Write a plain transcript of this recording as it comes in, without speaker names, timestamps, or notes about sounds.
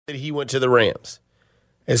that he went to the Rams.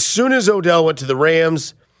 As soon as Odell went to the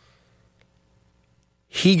Rams,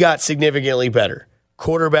 he got significantly better.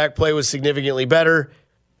 Quarterback play was significantly better.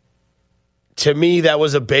 To me, that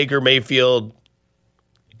was a Baker Mayfield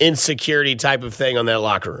insecurity type of thing on that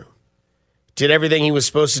locker room. Did everything he was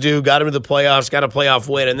supposed to do, got him to the playoffs, got a playoff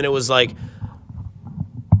win, and then it was like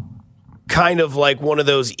kind of like one of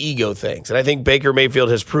those ego things. And I think Baker Mayfield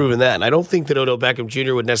has proven that. And I don't think that Odell Beckham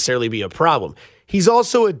Jr. would necessarily be a problem. He's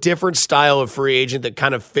also a different style of free agent that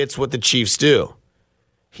kind of fits what the Chiefs do.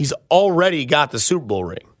 He's already got the Super Bowl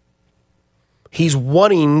ring. He's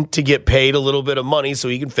wanting to get paid a little bit of money so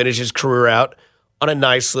he can finish his career out on a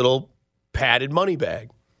nice little padded money bag.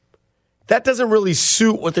 That doesn't really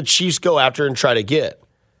suit what the Chiefs go after and try to get.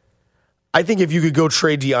 I think if you could go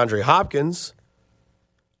trade DeAndre Hopkins,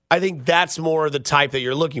 I think that's more the type that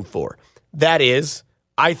you're looking for. That is,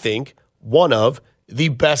 I think, one of the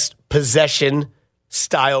best possession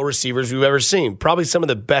style receivers we've ever seen. Probably some of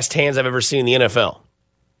the best hands I've ever seen in the NFL.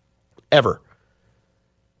 Ever.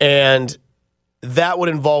 And that would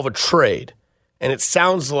involve a trade. And it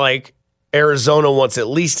sounds like Arizona wants at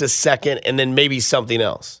least a second and then maybe something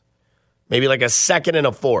else. Maybe like a second and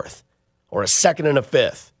a fourth or a second and a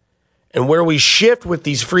fifth. And where we shift with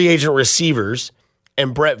these free agent receivers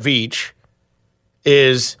and Brett Veach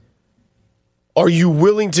is, are you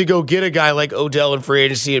willing to go get a guy like Odell in free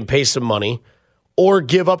agency and pay some money, or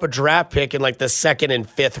give up a draft pick in like the second and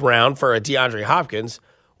fifth round for a DeAndre Hopkins?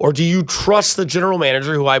 Or do you trust the general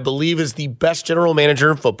manager, who I believe is the best general manager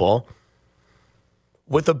in football,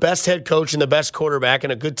 with the best head coach and the best quarterback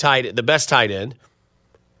and the best tight end,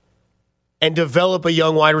 and develop a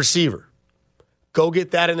young wide receiver? Go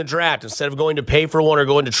get that in the draft instead of going to pay for one or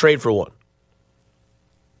going to trade for one.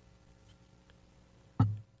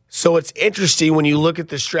 So it's interesting when you look at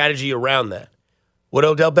the strategy around that. Would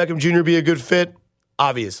Odell Beckham Jr. be a good fit?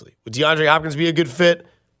 Obviously. Would DeAndre Hopkins be a good fit?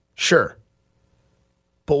 Sure.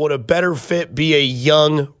 But would a better fit be a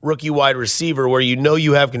young rookie wide receiver where you know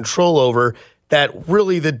you have control over, that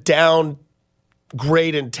really the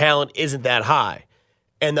downgrade in talent isn't that high,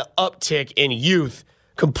 and the uptick in youth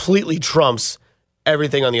completely trumps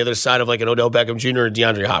everything on the other side of like an Odell Beckham Jr. or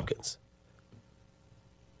DeAndre Hopkins?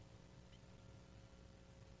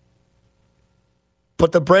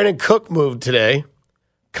 But the Brandon Cook move today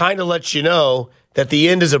kind of lets you know that the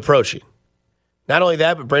end is approaching. Not only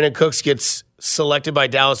that, but Brandon Cooks gets selected by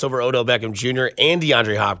Dallas over Odell Beckham Jr. and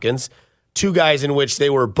DeAndre Hopkins, two guys in which they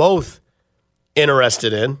were both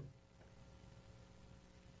interested in,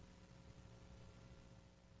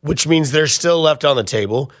 which means they're still left on the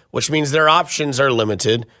table, which means their options are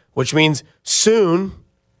limited, which means soon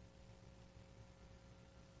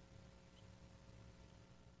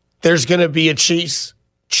there's going to be a Chiefs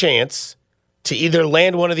chance to either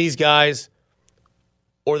land one of these guys,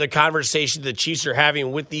 or the conversation the Chiefs are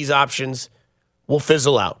having with these options will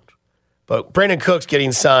fizzle out. But Brandon Cooks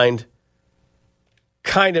getting signed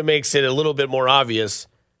kind of makes it a little bit more obvious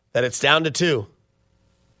that it's down to two.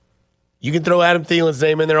 You can throw Adam Thielen's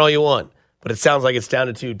name in there all you want, but it sounds like it's down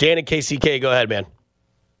to two. Dan at KCK, go ahead, man.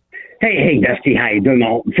 Hey, Dusty, how you doing?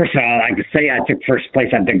 Well, first of all, I could say I took first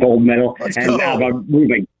place at the gold medal. Let's and go.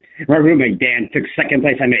 My roommate Dan took second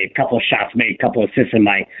place. I made a couple of shots, made a couple of assists in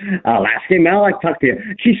my last game. I'd like to talk to you.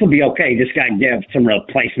 Chiefs will be okay. Just got to give some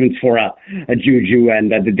replacements for a Juju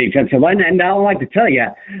and the defensive line. And I'd like to tell you,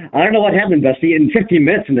 I don't know what happened, Dusty. In 15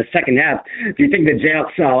 minutes in the second half, do you think the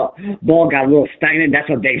Jayhawks ball got a little stagnant? That's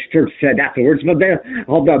what Dave Sturz said afterwards. But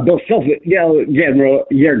Bill Self, year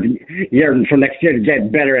for next year to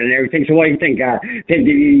get better and everything. So what do you think? Take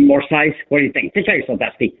more size? What do you think? Take care of yourself,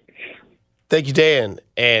 Dusty. Thank you, Dan,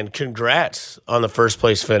 and congrats on the first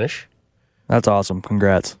place finish. That's awesome.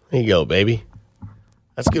 Congrats. There you go, baby.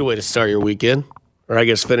 That's a good way to start your weekend, or I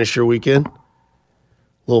guess finish your weekend.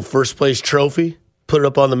 Little first place trophy, put it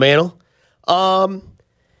up on the mantle. So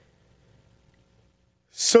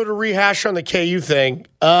to rehash on the KU thing,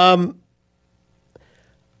 I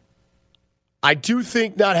do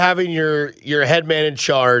think not having your head man in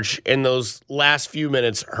charge in those last few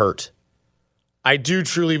minutes hurt. I do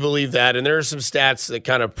truly believe that, and there are some stats that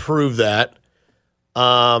kind of prove that.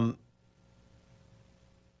 Now,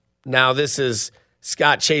 this is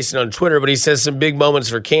Scott Chasen on Twitter, but he says some big moments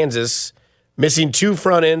for Kansas. Missing two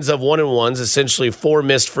front ends of 1-and-1s, essentially 4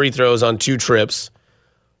 missed free throws on 2 trips.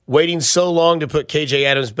 Waiting so long to put KJ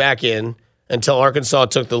Adams back in until Arkansas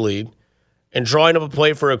took the lead. And drawing up a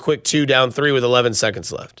play for a quick 2 down 3 with 11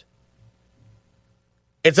 seconds left.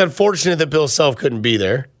 It's unfortunate that Bill Self couldn't be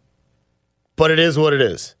there. But it is what it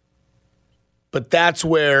is. But that's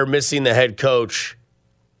where missing the head coach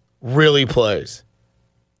really plays.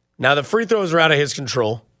 Now, the free throws are out of his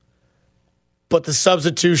control. but the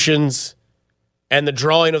substitutions and the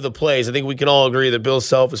drawing of the plays, I think we can all agree that Bill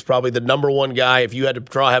Self is probably the number one guy. If you had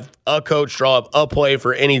to have a coach draw up a play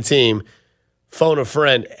for any team, phone a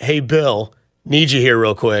friend, hey, Bill, need you here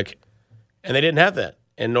real quick. And they didn't have that.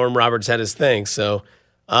 And Norm Roberts had his thing. So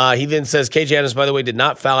he then says KJ Adams, by the way, did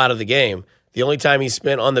not foul out of the game. The only time he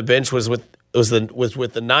spent on the bench was with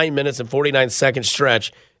the 9 minutes and 49 second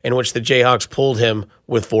stretch in which the Jayhawks pulled him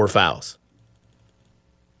with 4 fouls.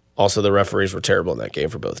 Also, the referees were terrible in that game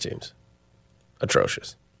for both teams.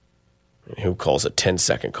 Atrocious. Who calls a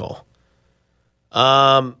 10-second call?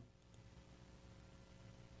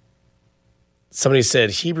 Somebody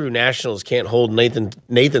said Hebrew Nationals can't hold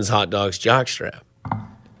Nathan's hot dogs jockstrap.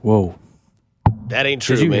 Whoa. That ain't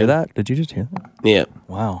true, man. Did you hear that? Did you just hear that? Yeah.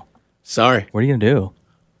 Wow. Sorry. What are you going to do?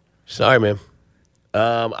 Sorry, man.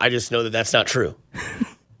 I just know that that's not true.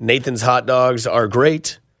 Nathan's hot dogs are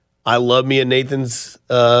great. I love me a Nathan's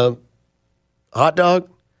hot dog,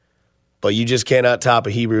 but you just cannot top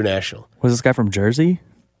a Hebrew National. Was this guy from Jersey?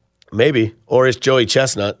 Maybe. Or it's Joey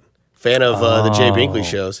Chestnut, fan of the Jay Binkley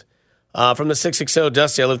shows. From the 660,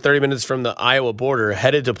 Dusty, I live 30 minutes from the Iowa border,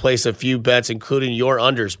 headed to place a few bets, including your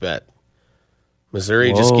unders bet.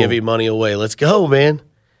 Missouri just giving money away. Let's go, man.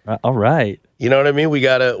 All right. You know what I mean? We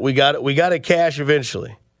gotta cash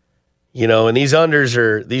eventually. You know, and these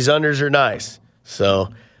unders are nice. So,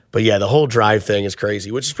 but yeah, the whole drive thing is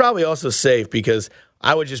crazy, which is probably also safe because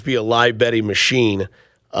I would just be a live betting machine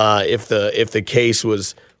if the case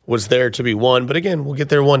was there to be won. But again, we'll get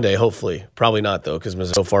there one day, hopefully. Probably not, though, because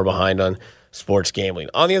Missouri's so far behind on sports gambling.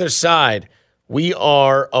 On the other side, we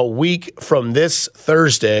are a week from this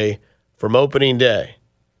Thursday from opening day.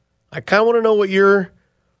 I kind of want to know what your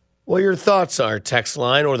thoughts are. Text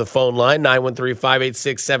line or the phone line,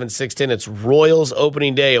 913-586-7610. It's Royals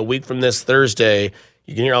opening day a week from this Thursday.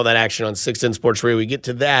 You can hear all that action on 610 Sports Radio. We get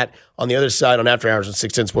to that on the other side on After Hours on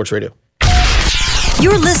 610 Sports Radio.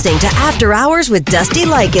 You're listening to After Hours with Dusty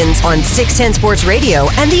Likens on 610 Sports Radio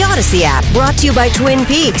and the Odyssey app. Brought to you by Twin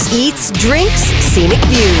Peaks. Eats, drinks, scenic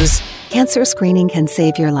views. Cancer screening can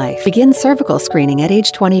save your life. Begin cervical screening at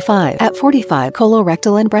age 25. At 45,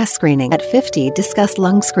 colorectal and breast screening. At 50, discuss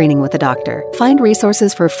lung screening with a doctor. Find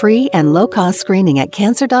resources for free and low-cost screening at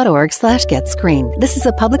cancer.org/getscreened. This is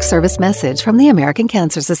a public service message from the American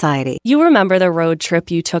Cancer Society. You remember the road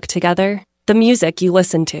trip you took together? The music you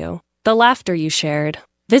listened to? The laughter you shared?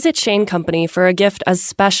 Visit Shane Company for a gift as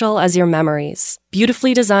special as your memories.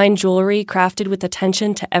 Beautifully designed jewelry crafted with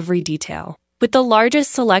attention to every detail. With the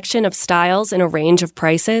largest selection of styles and a range of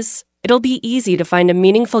prices, it'll be easy to find a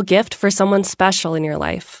meaningful gift for someone special in your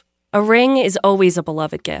life. A ring is always a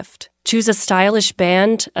beloved gift. Choose a stylish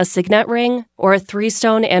band, a signet ring, or a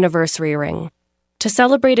 3-stone anniversary ring. To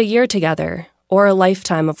celebrate a year together, or a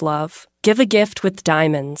lifetime of love, give a gift with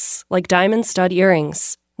diamonds, like diamond stud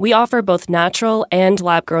earrings. We offer both natural and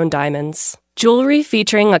lab-grown diamonds. Jewelry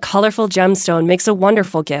featuring a colorful gemstone makes a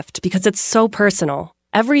wonderful gift because it's so personal.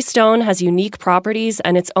 Every stone has unique properties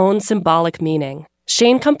and its own symbolic meaning.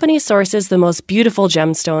 Shane Company sources the most beautiful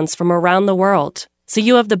gemstones from around the world, so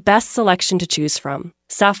you have the best selection to choose from.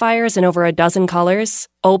 Sapphires in over a dozen colors,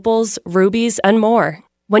 opals, rubies, and more.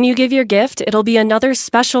 When you give your gift, it'll be another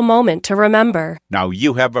special moment to remember. Now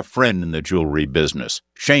you have a friend in the jewelry business.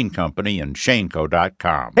 Shane Company and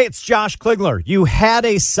ShaneCo.com. Hey, it's Josh Kligler. You had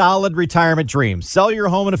a solid retirement dream. Sell your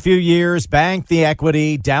home in a few years, bank the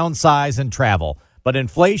equity, downsize, and travel. But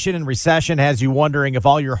inflation and recession has you wondering if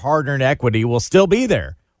all your hard-earned equity will still be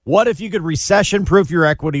there. What if you could recession-proof your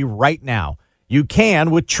equity right now? You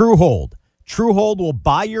can with Truehold. Truehold will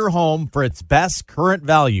buy your home for its best current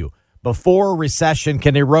value before a recession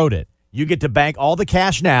can erode it. You get to bank all the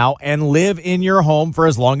cash now and live in your home for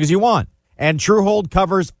as long as you want. And Truehold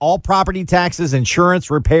covers all property taxes,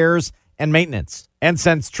 insurance, repairs, and maintenance. And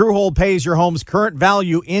since Truehold pays your home's current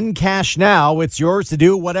value in cash now, it's yours to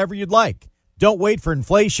do whatever you'd like. Don't wait for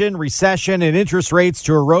inflation, recession, and interest rates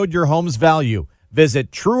to erode your home's value.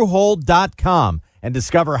 Visit Truehold.com and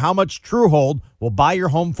discover how much Truehold will buy your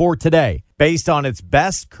home for today, based on its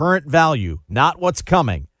best current value, not what's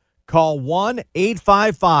coming. Call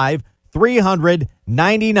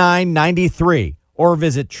 1-855-300-9993 or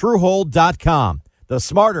visit Truehold.com. The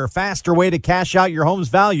smarter, faster way to cash out your home's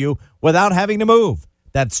value without having to move.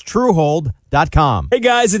 That's Truehold.com. Hey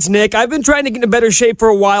guys, it's Nick. I've been trying to get in better shape for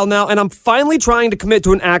a while now, and I'm finally trying to commit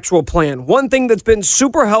to an actual plan. One thing that's been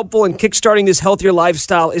super helpful in kickstarting this healthier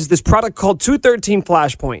lifestyle is this product called 213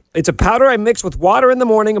 Flashpoint. It's a powder I mix with water in the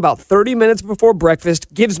morning about 30 minutes before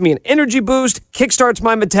breakfast, gives me an energy boost, kickstarts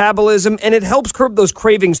my metabolism, and it helps curb those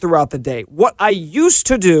cravings throughout the day. What I used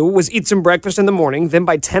to do was eat some breakfast in the morning, then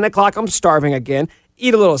by 10 o'clock I'm starving again.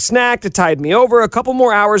 eat a little snack to tide me over. A couple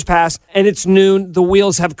more hours pass, and it's noon. The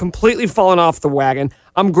wheels have completely fallen off the wagon.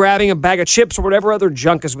 I'm grabbing a bag of chips or whatever other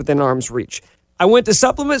junk is within arm's reach. I went to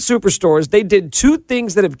Supplement Superstores. They did two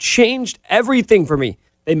things that have changed everything for me.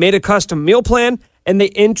 They made a custom meal plan, and they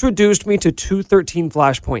introduced me to 213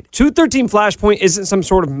 Flashpoint. 213 Flashpoint isn't some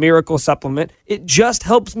sort of miracle supplement. It just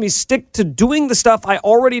helps me stick to doing the stuff I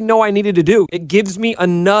already know I needed to do. It gives me a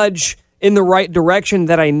nudge in the right direction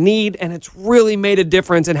that I need, and it's really made a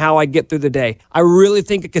difference in how I get through the day. I really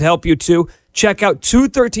think it could help you too. Check out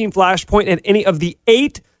 213 Flashpoint at any of the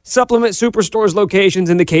 8 Supplement Superstores locations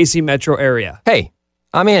in the KC metro area. Hey,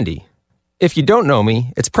 I'm Andy. If you don't know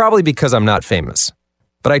me, it's probably because I'm not famous.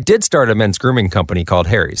 But I did start a men's grooming company called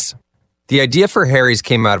Harry's. The idea for Harry's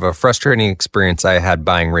came out of a frustrating experience I had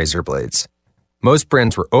buying razor blades. Most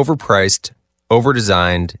brands were overpriced,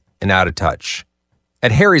 overdesigned, and out of touch.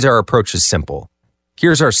 At Harry's, our approach is simple.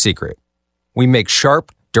 Here's our secret. We make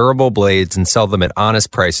sharp, durable blades and sell them at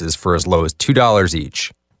honest prices for as low as $2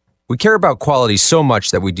 each. We care about quality so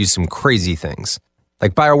much that we do some crazy things,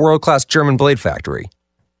 like buy a world-class German blade factory.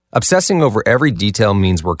 Obsessing over every detail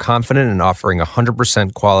means we're confident in offering a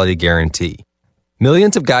 100% quality guarantee.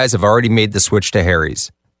 Millions of guys have already made the switch to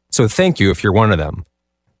Harry's, so thank you if you're one of them.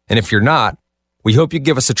 And if you're not, we hope you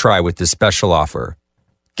give us a try with this special offer.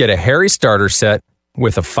 Get a Harry starter set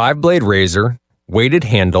with a 5-blade razor, weighted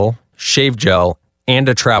handle, shave gel, and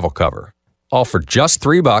a travel cover, all for just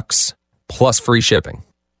 $3 plus free shipping.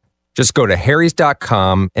 Just go to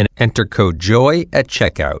harrys.com and enter code JOY at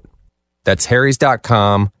checkout. That's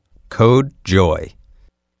harrys.com, code JOY.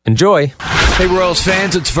 Enjoy. Hey, Royals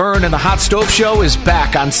fans, it's Vern, and the Hot Stove Show is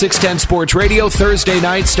back on 610 Sports Radio Thursday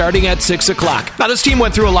night starting at 6 o'clock. Now, this team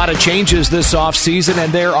went through a lot of changes this offseason,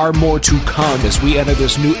 and there are more to come as we enter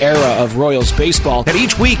this new era of Royals baseball. And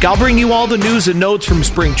each week, I'll bring you all the news and notes from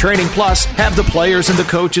spring training, plus have the players and the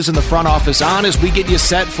coaches and the front office on as we get you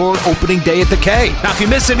set for opening day at the K. Now, if you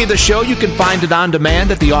miss any of the show, you can find it on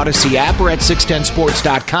demand at the Odyssey app or at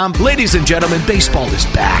 610sports.com. Ladies and gentlemen, baseball is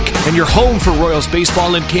back, and your home for Royals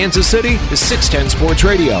baseball in Kansas City is 610 Sports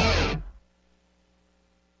Radio.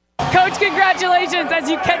 Coach, congratulations as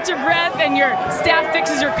you catch your breath and your staff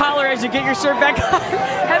fixes your collar as you get your shirt back on.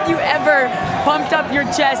 Have you ever pumped up your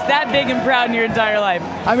chest that big and proud in your entire life?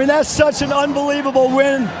 I mean, that's such an unbelievable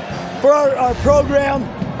win for our program.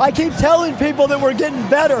 I keep telling people that we're getting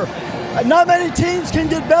better. Not many teams can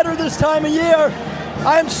get better this time of year.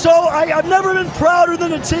 I've never been prouder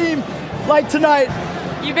than a team like tonight.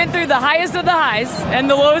 You've been through the highest of the highs and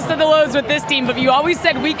the lowest of the lows with this team, but you always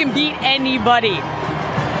said we can beat anybody.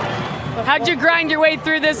 How'd you grind your way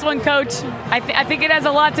through this one, Coach? I think it has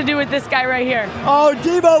a lot to do with this guy right here. Oh,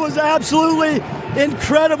 Devo was absolutely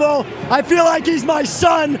incredible. I feel like he's my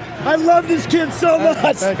son. I love this kid so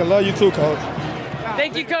much. I love you too, Coach.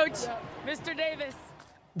 Thank you, Coach. Mr. Davis.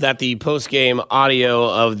 That the post-game audio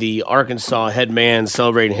of the Arkansas head man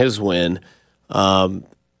celebrating his win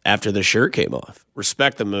after the shirt came off.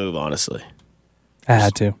 Respect the move, honestly. I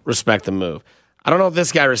had to. Respect the move. I don't know if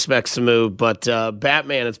this guy respects the move, but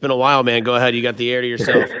Batman, it's been a while, man. Go ahead. You got the air to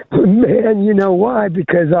yourself. Man, you know why?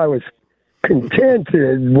 Because I was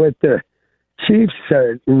contented with the Chiefs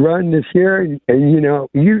run this year. And you know,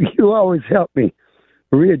 you always help me.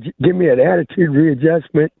 Give me an attitude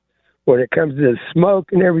readjustment when it comes to the smoke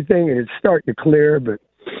and everything, and it's starting to clear. But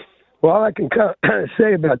all I can kind of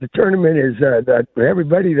say about the tournament is that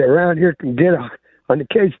everybody around here can get on the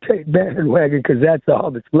K-State bandwagon because that's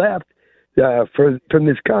all that's left from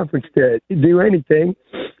this conference to do anything.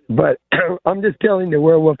 But I'm just telling the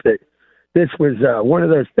werewolf that this was one of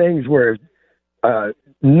those things where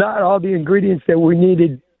not all the ingredients that we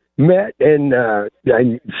needed met and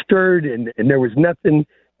stirred, and there was nothing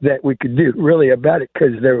that we could do really about it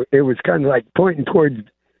because it was kind of like pointing towards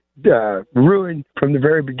ruin from the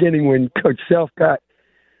very beginning when Coach Self got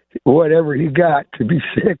whatever he got to be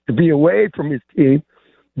sick, to be away from his team.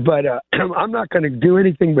 But I'm not going to do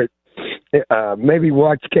anything but maybe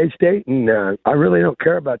watch K-State, and I really don't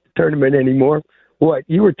care about the tournament anymore. What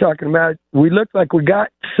you were talking about, we looked like we got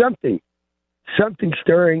something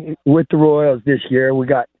stirring with the Royals this year. We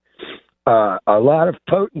got a lot of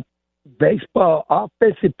potent baseball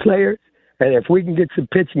offensive players, and if we can get some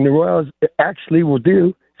pitching, the Royals actually will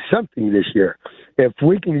do something this year. If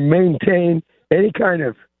we can maintain any kind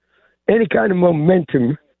of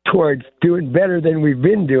momentum towards doing better than we've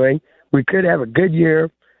been doing, we could have a good year,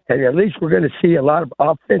 and at least we're going to see a lot of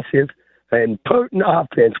offensive and potent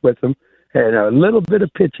offense with them and a little bit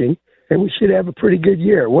of pitching, and we should have a pretty good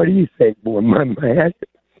year. What do you think, boy, my man?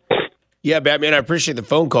 Yeah, Batman, I appreciate the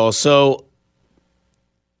phone call. So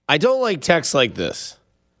I don't like texts like this.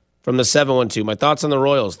 from the 712. My thoughts on the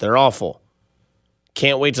Royals. They're awful.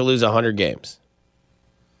 Can't wait to lose 100 games.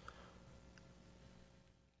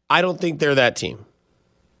 I don't think they're that team.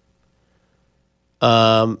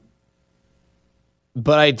 But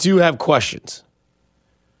I do have questions.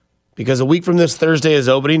 Because a week from this Thursday is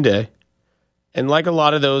opening day. And like a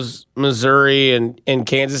lot of those Missouri and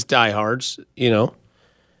Kansas diehards,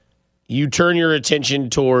 you turn your attention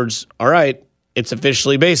towards, all right, it's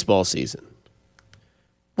officially baseball season,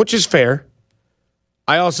 which is fair.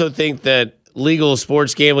 I also think that legal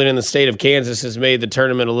sports gambling in the state of Kansas has made the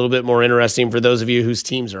tournament a little bit more interesting for those of you whose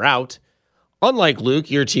teams are out. Unlike Luke,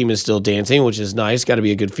 your team is still dancing, which is nice. Got to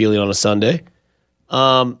be a good feeling on a Sunday.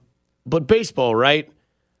 But baseball, right?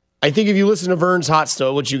 I think if you listen to Vern's Hot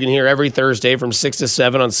Stove, which you can hear every Thursday from 6 to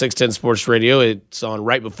 7 on 610 Sports Radio, it's on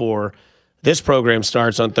right before this program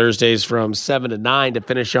starts on Thursdays from 7 to 9 to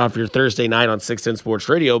finish off your Thursday night on 610 Sports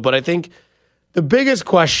Radio. But I think the biggest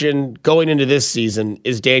question going into this season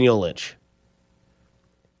is Daniel Lynch.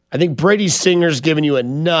 I think Brady Singer's given you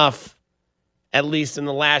enough, at least in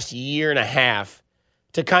the last year and a half,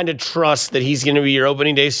 to kind of trust that he's going to be your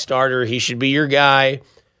opening day starter. He should be your guy.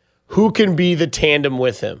 Who can be the tandem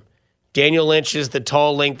with him? Daniel Lynch is the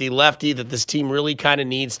tall, lengthy lefty that this team really kind of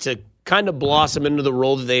needs to kind of blossom into the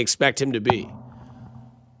role that they expect him to be,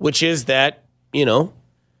 which is that,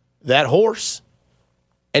 that horse.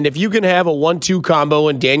 And if you can have a 1-2 combo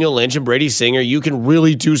in Daniel Lynch and Brady Singer, you can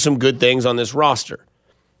really do some good things on this roster.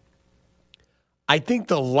 I think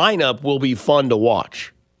the lineup will be fun to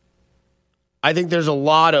watch. I think there's a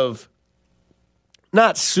lot of,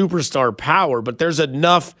 not superstar power, but there's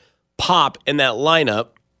enough pop in that lineup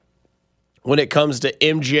when it comes to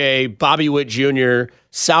MJ, Bobby Witt Jr.,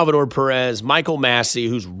 Salvador Perez, Michael Massey,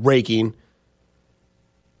 who's raking,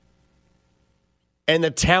 and the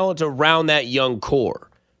talent around that young core.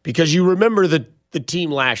 Because you remember the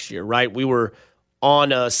team last year, right? We were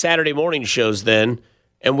on Saturday morning shows then,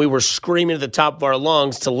 and we were screaming at the top of our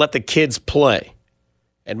lungs to let the kids play.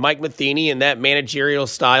 And Mike Matheny and that managerial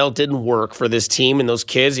style didn't work for this team and those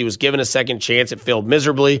kids. He was given a second chance. It failed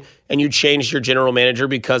miserably, and you changed your general manager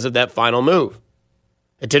because of that final move.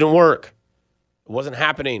 It didn't work. It wasn't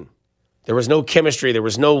happening. There was no chemistry. There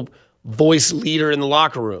was no voice leader in the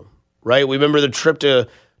locker room, right? We remember the trip to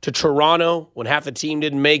Toronto when half the team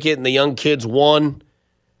didn't make it and the young kids won,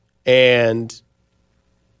 and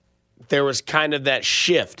there was kind of that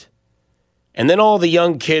shift. And then all the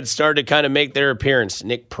young kids started to kind of make their appearance.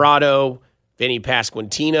 Nick Prado, Vinny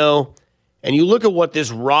Pasquantino. And you look at what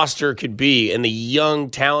this roster could be and the young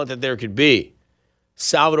talent that there could be.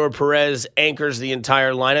 Salvador Perez anchors the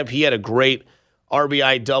entire lineup. He had a great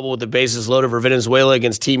RBI double with the bases loaded for Venezuela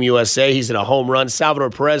against Team USA. He's in a home run. Salvador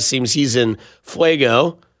Perez seems he's in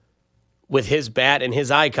fuego with his bat and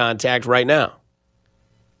his eye contact right now.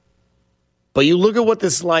 But you look at what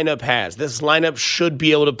this lineup has. This lineup should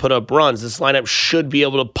be able to put up runs. This lineup should be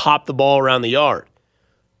able to pop the ball around the yard.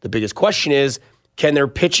 The biggest question is, can their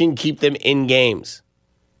pitching keep them in games?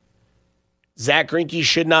 Zach Greinke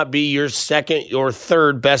should not be your second or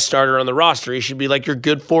third best starter on the roster. He should be like your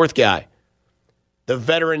good fourth guy. The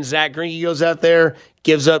veteran Zach Greinke goes out there,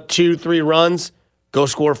 gives up 2-3 runs, go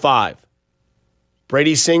score 5.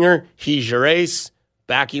 Brady Singer, he's your ace.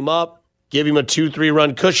 Back him up. Give him a 2-3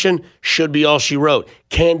 run cushion, should be all she wrote.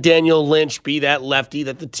 Can Daniel Lynch be that lefty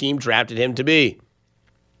that the team drafted him to be?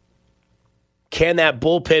 Can that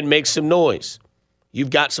bullpen make some noise?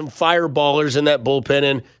 You've got some fireballers in that bullpen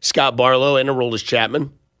in Scott Barlow and Aroldis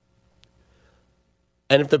Chapman.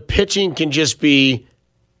 And if the pitching can just be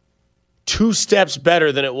 2 steps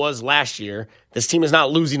better than it was last year, this team is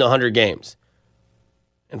not losing 100 games.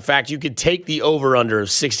 In fact, you could take the over-under of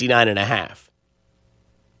 69.5.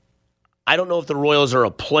 I don't know if the Royals are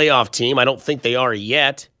a playoff team. I don't think they are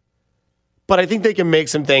yet. But I think they can make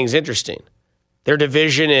some things interesting. Their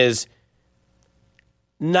division is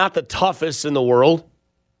not the toughest in the world,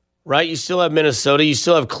 right? You still have Minnesota. You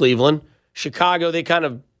still have Cleveland. Chicago, they kind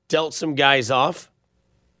of dealt some guys off.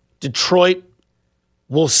 Detroit,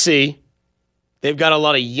 we'll see. They've got a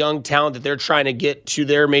lot of young talent that they're trying to get to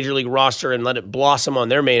their major league roster and let it blossom on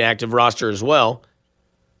their main active roster as well.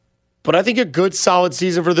 But I think a good, solid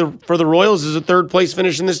season for the Royals is a third-place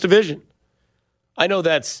finish in this division. I know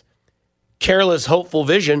that's careless, hopeful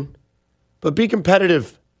vision, but be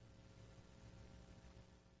competitive.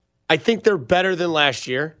 I think they're better than last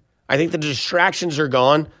year. I think the distractions are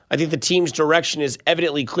gone. I think the team's direction is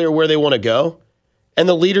evidently clear where they want to go. And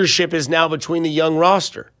the leadership is now between the young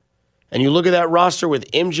roster. And you look at that roster with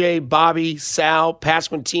MJ, Bobby, Sal,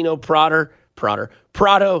 Pasquantino,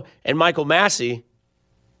 Prado, and Michael Massey.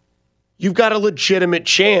 You've got a legitimate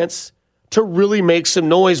chance to really make some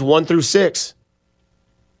noise 1 through 6.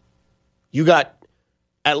 You got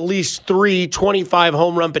at least 3 25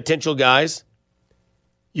 home run potential guys.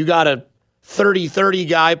 You got a 30-30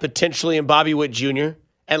 guy potentially in Bobby Witt Jr.,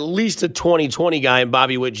 at least a 20-20 guy in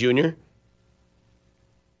Bobby Witt Jr.,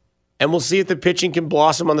 and we'll see if the pitching can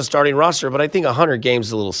blossom on the starting roster, but I think 100 games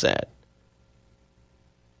is a little sad.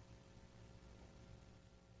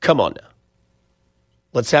 Come on now.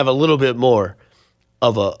 Let's have a little bit more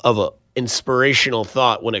of a inspirational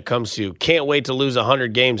thought when it comes to can't wait to lose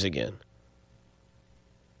 100 games again.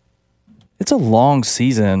 It's a long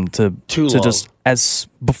season to just as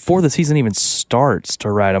before the season even starts to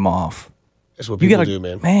write them off. That's what people do,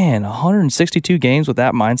 man. Man, 162 games with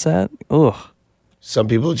that mindset. Ugh. Some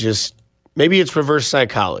people just maybe it's reverse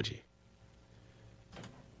psychology.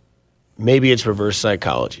 Maybe it's reverse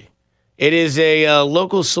psychology. It is a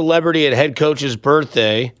local celebrity and head coach's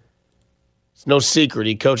birthday. It's no secret.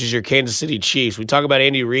 He coaches your Kansas City Chiefs. We talk about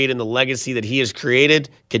Andy Reid and the legacy that he has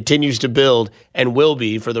created, continues to build, and will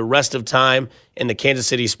be for the rest of time in the Kansas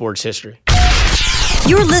City sports history.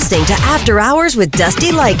 You're listening to After Hours with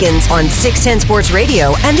Dusty Likens on 610 Sports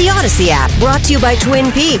Radio and the Odyssey app. Brought to you by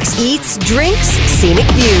Twin Peaks. Eats, drinks, scenic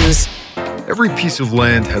views. Every piece of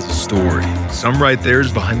land has a story. Some write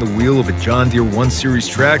theirs behind the wheel of a John Deere 1 Series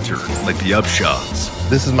tractor, like the Upshaws.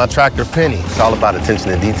 This is my tractor, Penny. It's all about attention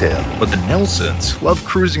to detail. But the Nelsons love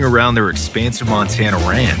cruising around their expansive Montana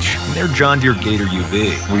ranch in their John Deere Gator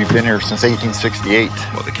UV. We've been here since 1868.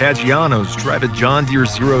 While the Caggianos drive a John Deere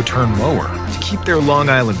zero-turn mower to keep their Long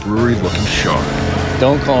Island brewery looking sharp.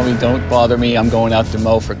 Don't call me, don't bother me. I'm going out to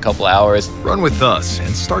mow for a couple hours. Run with us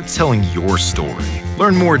and start telling your story.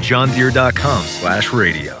 Learn more at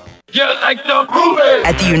johndeere.com/radio. You like to move it.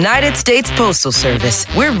 At the United States Postal Service,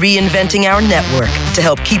 we're reinventing our network to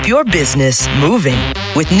help keep your business moving.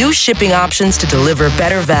 With new shipping options to deliver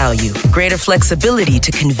better value, greater flexibility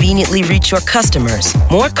to conveniently reach your customers,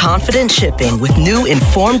 more confident shipping with new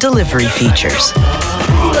informed delivery features,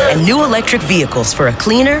 and new electric vehicles for a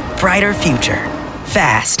cleaner, brighter future.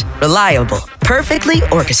 Fast, reliable, perfectly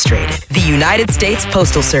orchestrated. The United States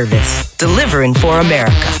Postal Service, delivering for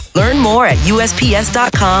America. Learn more at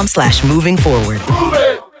USPS.com/moving forward.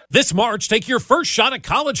 This March, take your first shot at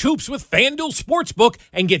college hoops with FanDuel Sportsbook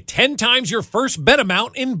and get 10 times your first bet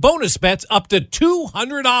amount in bonus bets up to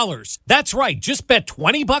 $200. That's right, just bet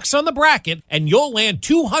 $20 on the bracket and you'll land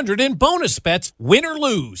 $200 in bonus bets, win or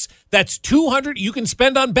lose. That's $200 you can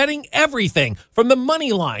spend on betting everything from the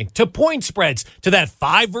money line to point spreads to that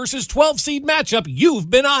 5 versus 12 seed matchup you've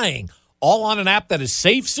been eyeing. All on an app that is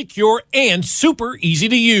safe, secure, and super easy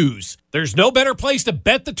to use. There's no better place to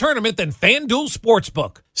bet the tournament than FanDuel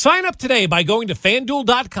Sportsbook. Sign up today by going to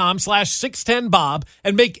FanDuel.com/610Bob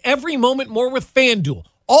and make every moment more with FanDuel,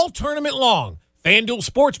 all tournament long. FanDuel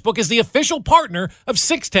Sportsbook is the official partner of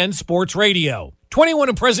 610 Sports Radio. 21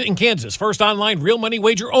 and present in Kansas. First online real money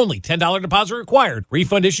wager only. $10 deposit required.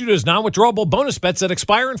 Refund issued as non-withdrawable bonus bets that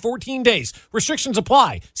expire in 14 days. Restrictions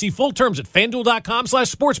apply. See full terms at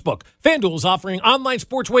FanDuel.com/sportsbook. FanDuel is offering online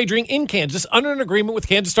sports wagering in Kansas under an agreement with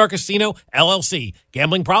Kansas Star Casino, LLC.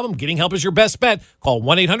 Gambling problem? Getting help is your best bet. Call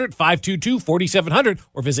 1-800-522-4700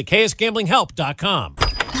 or visit ksgamblinghelp.com.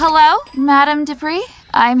 Hello, Madame Dupree.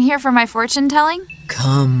 I'm here for my fortune telling.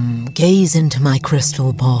 Come, gaze into my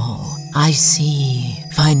crystal ball. I see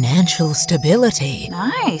financial stability.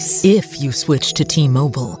 Nice. If you switch to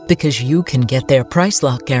T-Mobile, because you can get their price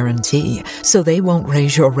lock guarantee, so they won't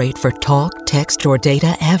raise your rate for talk, text, or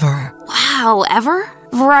data ever. Wow, ever?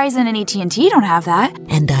 Verizon and AT&T don't have that.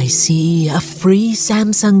 And I see a free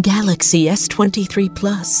Samsung Galaxy S23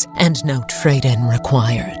 Plus and no trade-in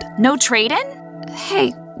required. No trade-in?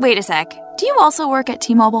 Hey, wait a sec. Do you also work at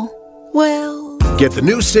T-Mobile? Well... Get the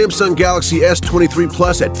new Samsung Galaxy S23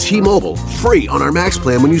 Plus at T-Mobile, free on our Max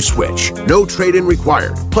plan when you switch. No trade-in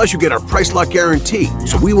required. Plus, you get our price lock guarantee,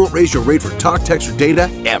 so we won't raise your rate for talk, text, or data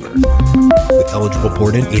ever. With eligible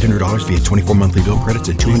port-in, $800 via 24 monthly bill credits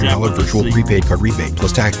and $200 virtual prepaid card rebate,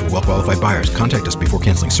 plus tax for well-qualified buyers. Contact us before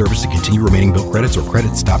canceling service to continue remaining bill credits or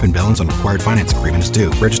credit stop and balance on required finance agreement is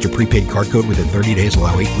due. Register prepaid card code within 30 days.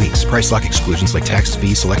 Allow 8 weeks. Price lock exclusions like taxes,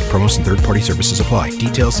 fees, select promos, and third-party services apply.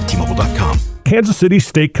 Details at T-Mobile.com. Kansas City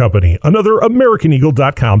Steak Company, another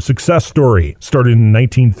AmericanEagle.com success story. Started in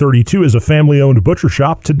 1932 as a family-owned butcher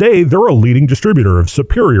shop, today they're a leading distributor of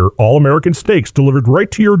superior all-American steaks delivered right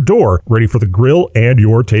to your door, ready for the grill and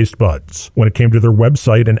your taste buds. When it came to their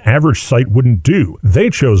website, an average site wouldn't do. They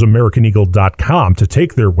chose AmericanEagle.com to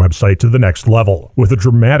take their website to the next level. With a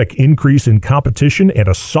dramatic increase in competition and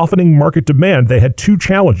a softening market demand, they had 2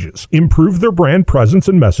 challenges: improve their brand presence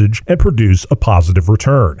and message and produce a positive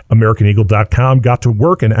return. AmericanEagle.com Indeed.com got to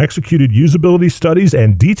work and executed usability studies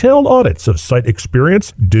and detailed audits of site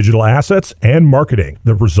experience, digital assets, and marketing.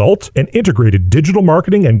 The result? An integrated digital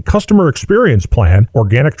marketing and customer experience plan,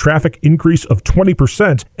 organic traffic increase of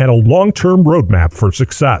 20%, and a long-term roadmap for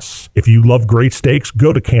success. If you love great steaks,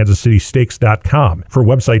 go to kansascitysteaks.com for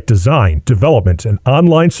website design, development, and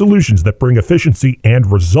online solutions that bring efficiency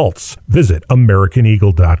and results. Visit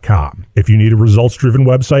AmericanEagle.com. If you need a results-driven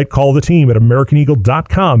website, call the team at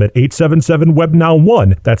AmericanEagle.com at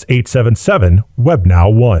 877-WebNow1. That's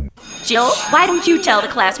 877-WebNow1. Jill, why don't you tell the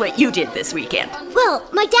class what you did this weekend? Well,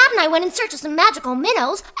 my dad and I went in search of some magical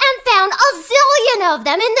minnows and found a zillion of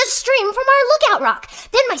them in the stream from our lookout rock.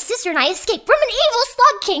 Then my sister and I escaped from an evil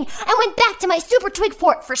slug king and went back to my super twig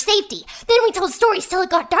fort for safety. Then we told stories till it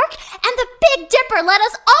got dark, and the Big Dipper led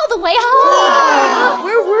us all the way home.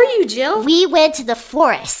 Where were you, Jill? We went to the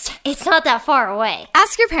forest. It's not that far away.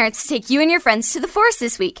 Ask your parents to take you and your friends to the forest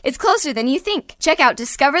this week. It's closer than you think. Check out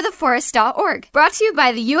discovertheforest.org. Brought to you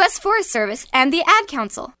by the U.S. Forest Service and the Ad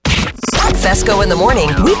Council. Fesco in the morning,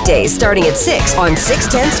 weekdays starting at 6 on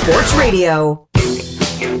 610 Sports Radio.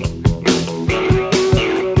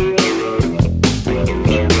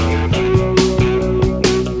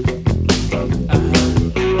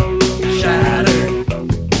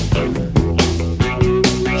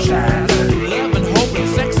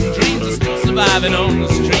 Surviving on the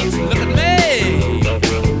streets, look at me.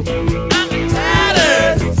 I'm in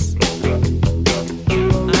tatters.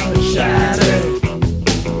 I'm shattered.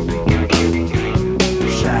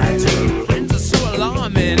 Friends are so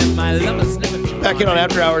alarming, and my lovers never. Back in on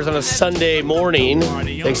After Hours on a Sunday morning.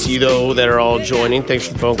 Thanks to you, though, that are all joining. Thanks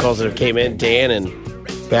for the phone calls that have came in. Dan and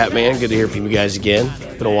Batman, good to hear from you guys again.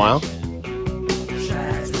 Been a while.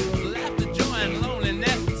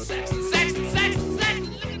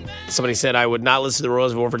 Somebody said I would not listen to the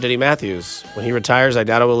Royals if it weren't for Denny Matthews. When he retires, I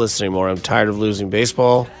doubt I will listen anymore. I'm tired of losing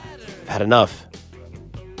baseball. I've had enough.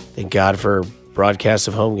 Thank God for broadcasts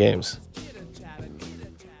of home games.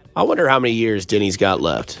 I wonder how many years Denny's got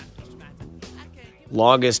left.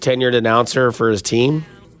 Longest tenured announcer for his team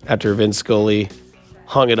after Vince Scully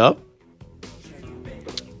hung it up.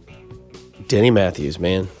 Denny Matthews,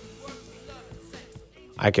 man.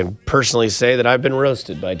 I can personally say that I've been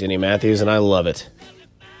roasted by Denny Matthews, and I love it.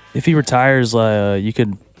 If he retires, you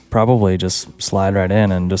could probably just slide right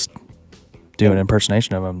in and just do an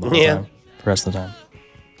impersonation of him the whole time, the rest of the time.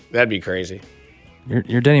 That'd be crazy.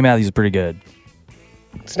 Your Denny Matthews is pretty good.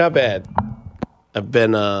 It's not bad. I've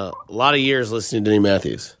been a lot of years listening to Denny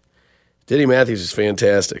Matthews. Denny Matthews is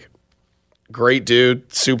fantastic. Great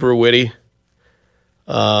dude, super witty.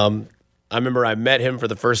 I remember I met him for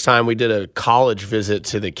the first time. We did a college visit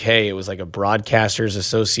to the K. It was like a Broadcasters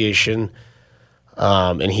Association.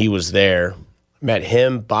 And he was there. Met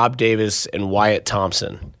him, Bob Davis, and Wyatt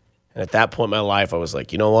Thompson. And at that point in my life, I was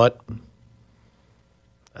like, you know what?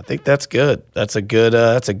 I think that's good. That's a good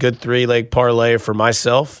 3-leg parlay for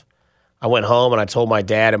myself. I went home and I told my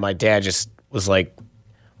dad, and my dad just was like,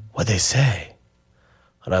 "What'd they say?"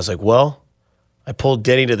 And I was like, "Well," I pulled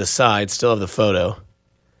Denny to the side, still have the photo. And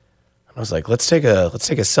I was like, "Let's take a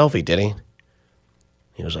selfie, Denny."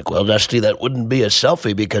 He was like, "Well, Dusty, that wouldn't be a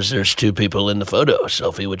selfie because there's two people in the photo. A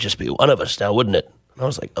selfie would just be one of us now, wouldn't it?" And I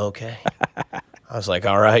was like, "Okay." I was like,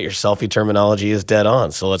 "All right, your selfie terminology is dead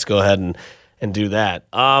on, so let's go ahead and do that."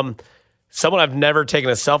 Someone I've never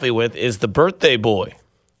taken a selfie with is the birthday boy,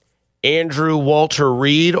 Andrew Walter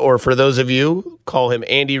Reed, or for those of you, call him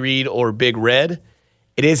Andy Reid or Big Red.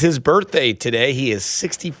 It is his birthday today. He is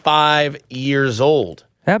 65 years old.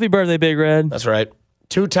 Happy birthday, Big Red. That's right.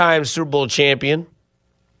 2-time Super Bowl champion.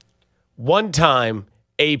 1-time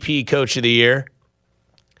AP Coach of the Year,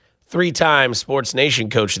 3-time Sports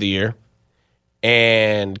Nation Coach of the Year,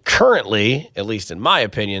 and currently, at least in my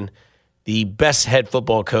opinion, the best head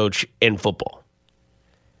football coach in football.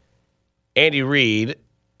 Andy Reid,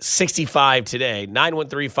 65 today,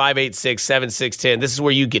 913-586-7610. This is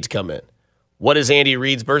where you get to come in. What is Andy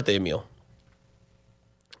Reid's birthday meal?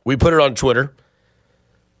 We put it on Twitter.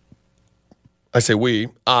 I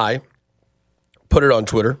put it on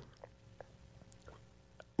Twitter.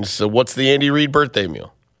 So what's the Andy Reid birthday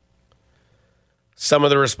meal? Some of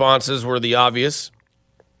the responses were the obvious.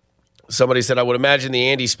 Somebody said, I would imagine the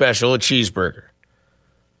Andy special, a cheeseburger.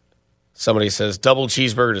 Somebody says, double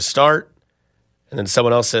cheeseburger to start. And then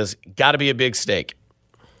someone else says, got to be a big steak.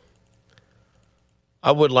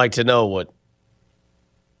 I would like to know what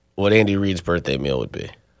Andy Reid's birthday meal would be.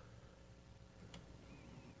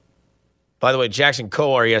 By the way, Jackson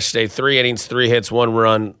Kowar yesterday, 3 innings, 3 hits, 1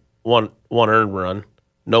 run, one earned run.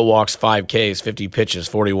 No walks, 5 Ks, 50 pitches,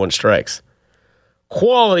 41 strikes.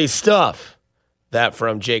 Quality stuff. That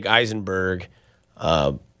from Jake Eisenberg,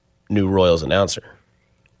 new Royals announcer.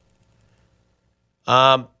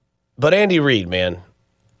 But Andy Reid, man,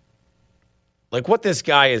 like what this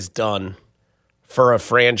guy has done for a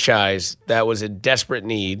franchise that was in desperate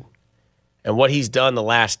need, and what he's done the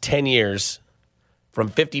last 10 years from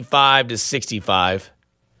 55 to 65,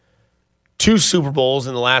 2 Super Bowls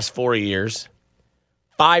in the last 4 years,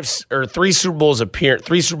 3 Super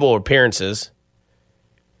Bowl appearances,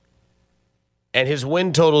 and his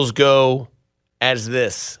win totals go as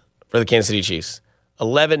this for the Kansas City Chiefs: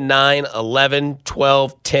 11, 9, 11,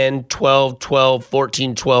 12, 10, 12, 12,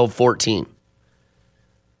 14, 12, 14.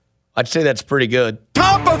 I'd say that's pretty good.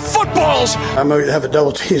 Top of footballs! I'm going to have a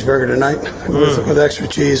double cheeseburger tonight with extra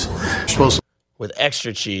cheese. With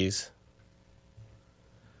extra cheese.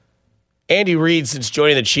 Andy Reid, since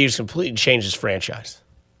joining the Chiefs, completely changed his franchise.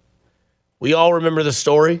 We all remember the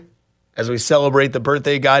story as we celebrate the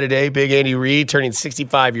birthday guy today, Big Andy Reid, turning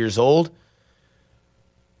 65 years old.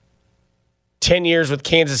 10 years with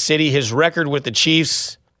Kansas City. His record with the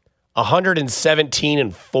Chiefs,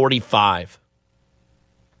 117-45.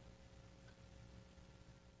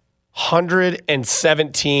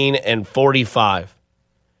 117-45.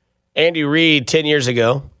 Andy Reid, 10 years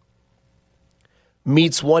ago,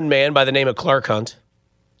 meets one man by the name of Clark Hunt.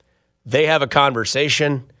 They have a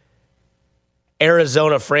conversation.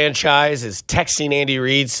 Arizona franchise is texting Andy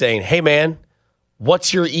Reid saying, "Hey, man,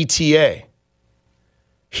 what's your ETA?"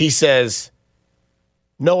 He says,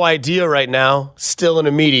 "No idea right now. Still in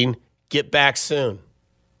a meeting. Get back soon."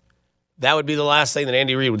 That would be the last thing that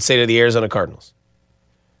Andy Reid would say to the Arizona Cardinals.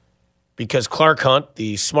 Because Clark Hunt,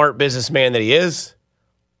 the smart businessman that he is,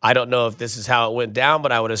 I don't know if this is how it went down,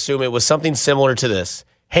 but I would assume it was something similar to this.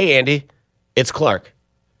 "Hey, Andy, it's Clark."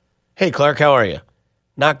 "Hey, Clark, how are you?"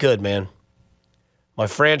 "Not good, man. My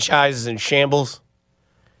franchise is in shambles.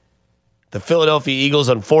 The Philadelphia Eagles,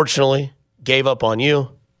 unfortunately, gave up on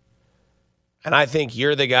you. And I think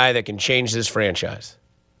you're the guy that can change this franchise."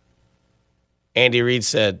 Andy Reid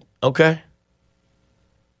said, "Okay.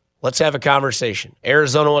 Let's have a conversation.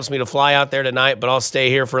 Arizona wants me to fly out there tonight, but I'll stay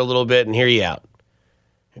here for a little bit and hear you out."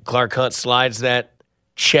 And Clark Hunt slides that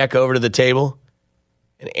check over to the table,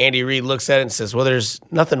 and Andy Reid looks at it and says, "Well, there's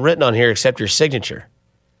nothing written on here except your signature."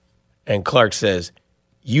 And Clark says,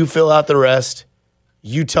 "You fill out the rest,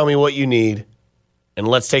 you tell me what you need, and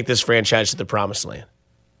let's take this franchise to the promised land."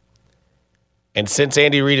 And since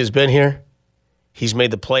Andy Reid has been here, he's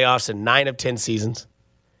made the playoffs in 9 of 10 seasons.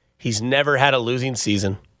 He's never had a losing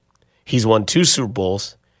season. He's won 2 Super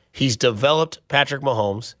Bowls. He's developed Patrick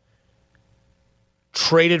Mahomes,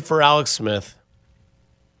 traded for Alex Smith,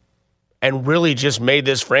 and really just made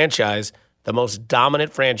this franchise the most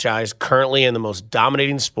dominant franchise currently in the most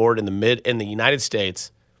dominating sport in the United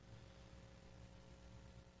States.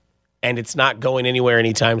 And it's not going anywhere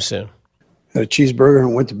anytime soon. Had a cheeseburger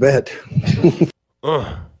and went to bed.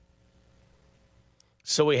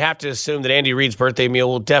 So we have to assume that Andy Reid's birthday meal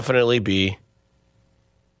will definitely be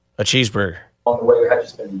a cheeseburger. On the way, you had to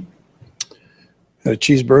spend. Had a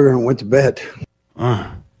cheeseburger and went to bed.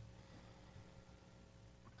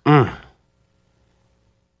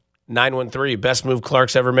 913, best move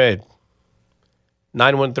Clark's ever made.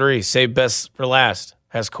 913, save best for last.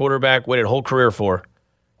 Has quarterback waited whole career for.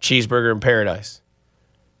 Cheeseburger in paradise.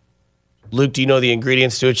 Luke, do you know the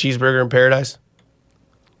ingredients to a cheeseburger in paradise?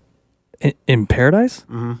 In paradise?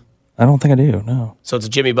 Mm-hmm. I don't think I do, no. So it's a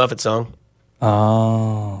Jimmy Buffett song.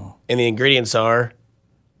 Oh. And the ingredients are,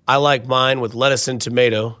 I like mine with lettuce and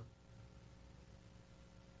tomato.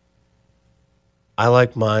 I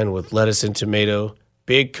like mine with lettuce and tomato,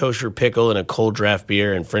 big kosher pickle, and a cold draft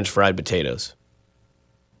beer and French fried potatoes.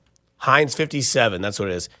 Heinz 57, that's what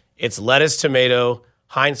it is. It's lettuce, tomato,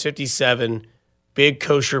 Heinz 57, big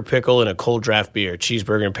kosher pickle, and a cold draft beer.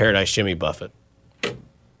 Cheeseburger in paradise, Jimmy Buffett.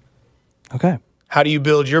 Okay. How do you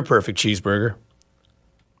build your perfect cheeseburger?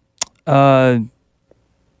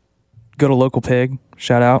 Go to Local Pig.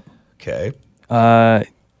 Shout out. Okay.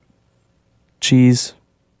 Cheese.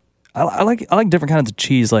 I like different kinds of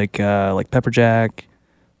cheese, like pepper jack,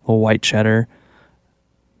 little white cheddar,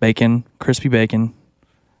 bacon, crispy bacon.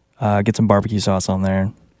 Get some barbecue sauce on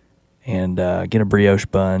there, and get a brioche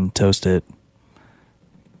bun. Toast it.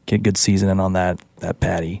 Get good seasoning on that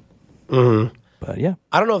patty. Mm-hmm. But yeah,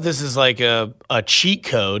 I don't know if this is like a cheat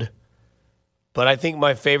code, but I think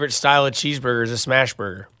my favorite style of cheeseburger is a smash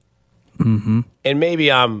burger. Mm-hmm. And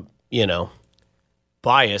maybe I'm,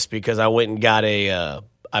 biased because I went and got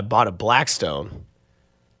I bought a Blackstone.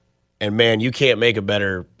 And man, you can't make a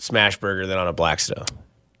better smash burger than on a Blackstone.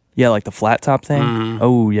 Yeah, like the flat top thing? Mm-hmm.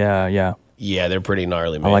 Oh, yeah. Yeah, they're pretty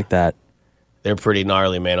gnarly, man. I like that. They're pretty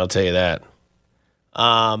gnarly, man. I'll tell you that.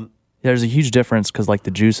 There's a huge difference because like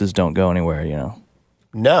the juices don't go anywhere, you know.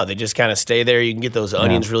 No, they just kind of stay there. You can get those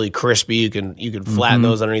onions really crispy. You can flatten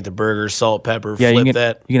those underneath the burger, salt, pepper, flip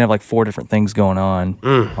that. You can have like 4 different things going on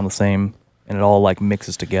the same, and it all like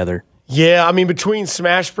mixes together. Yeah, I mean, between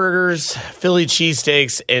smash burgers, Philly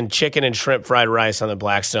cheesesteaks, and chicken and shrimp fried rice on the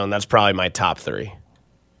Blackstone, that's probably my top 3.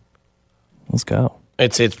 Let's go.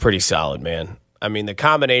 It's pretty solid, man. I mean, the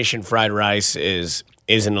combination fried rice is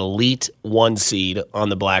an elite 1 seed on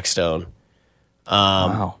the Blackstone.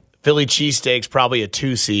 Wow. Philly cheesesteaks probably a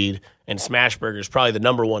 2 seed, and smash burgers probably the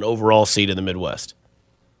number 1 overall seed in the Midwest.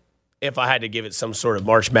 If I had to give it some sort of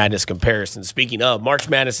March Madness comparison. Speaking of March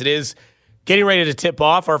Madness, it is getting ready to tip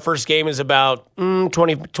off. Our first game is about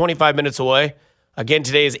 25 minutes away. Again,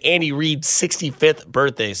 today is Andy Reid's 65th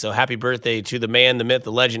birthday, so happy birthday to the man, the myth,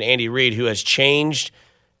 the legend, Andy Reid, who has changed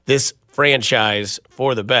this franchise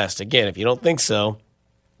for the best. Again, if you don't think so,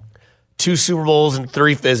 2 Super Bowls and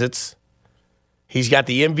 3 visits. He's got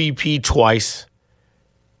the MVP twice.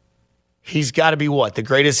 He's got to be the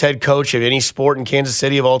greatest head coach of any sport in Kansas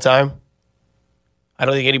City of all time? I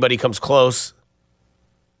don't think anybody comes close.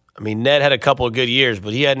 I mean, Ned had a couple of good years,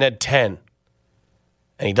 but he hadn't had 10.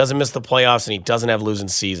 And he doesn't miss the playoffs, and he doesn't have losing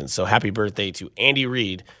seasons. So happy birthday to Andy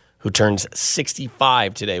Reid, who turns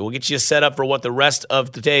 65 today. We'll get you set up for what the rest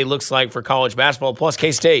of the day looks like for college basketball. Plus,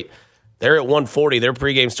 K-State, they're at 1:40. Their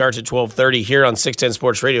pregame starts at 12:30 here on 610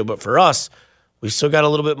 Sports Radio. But for us, we still got a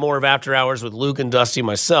little bit more of After Hours with Luke and Dusty,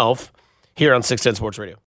 myself, here on 610 Sports Radio.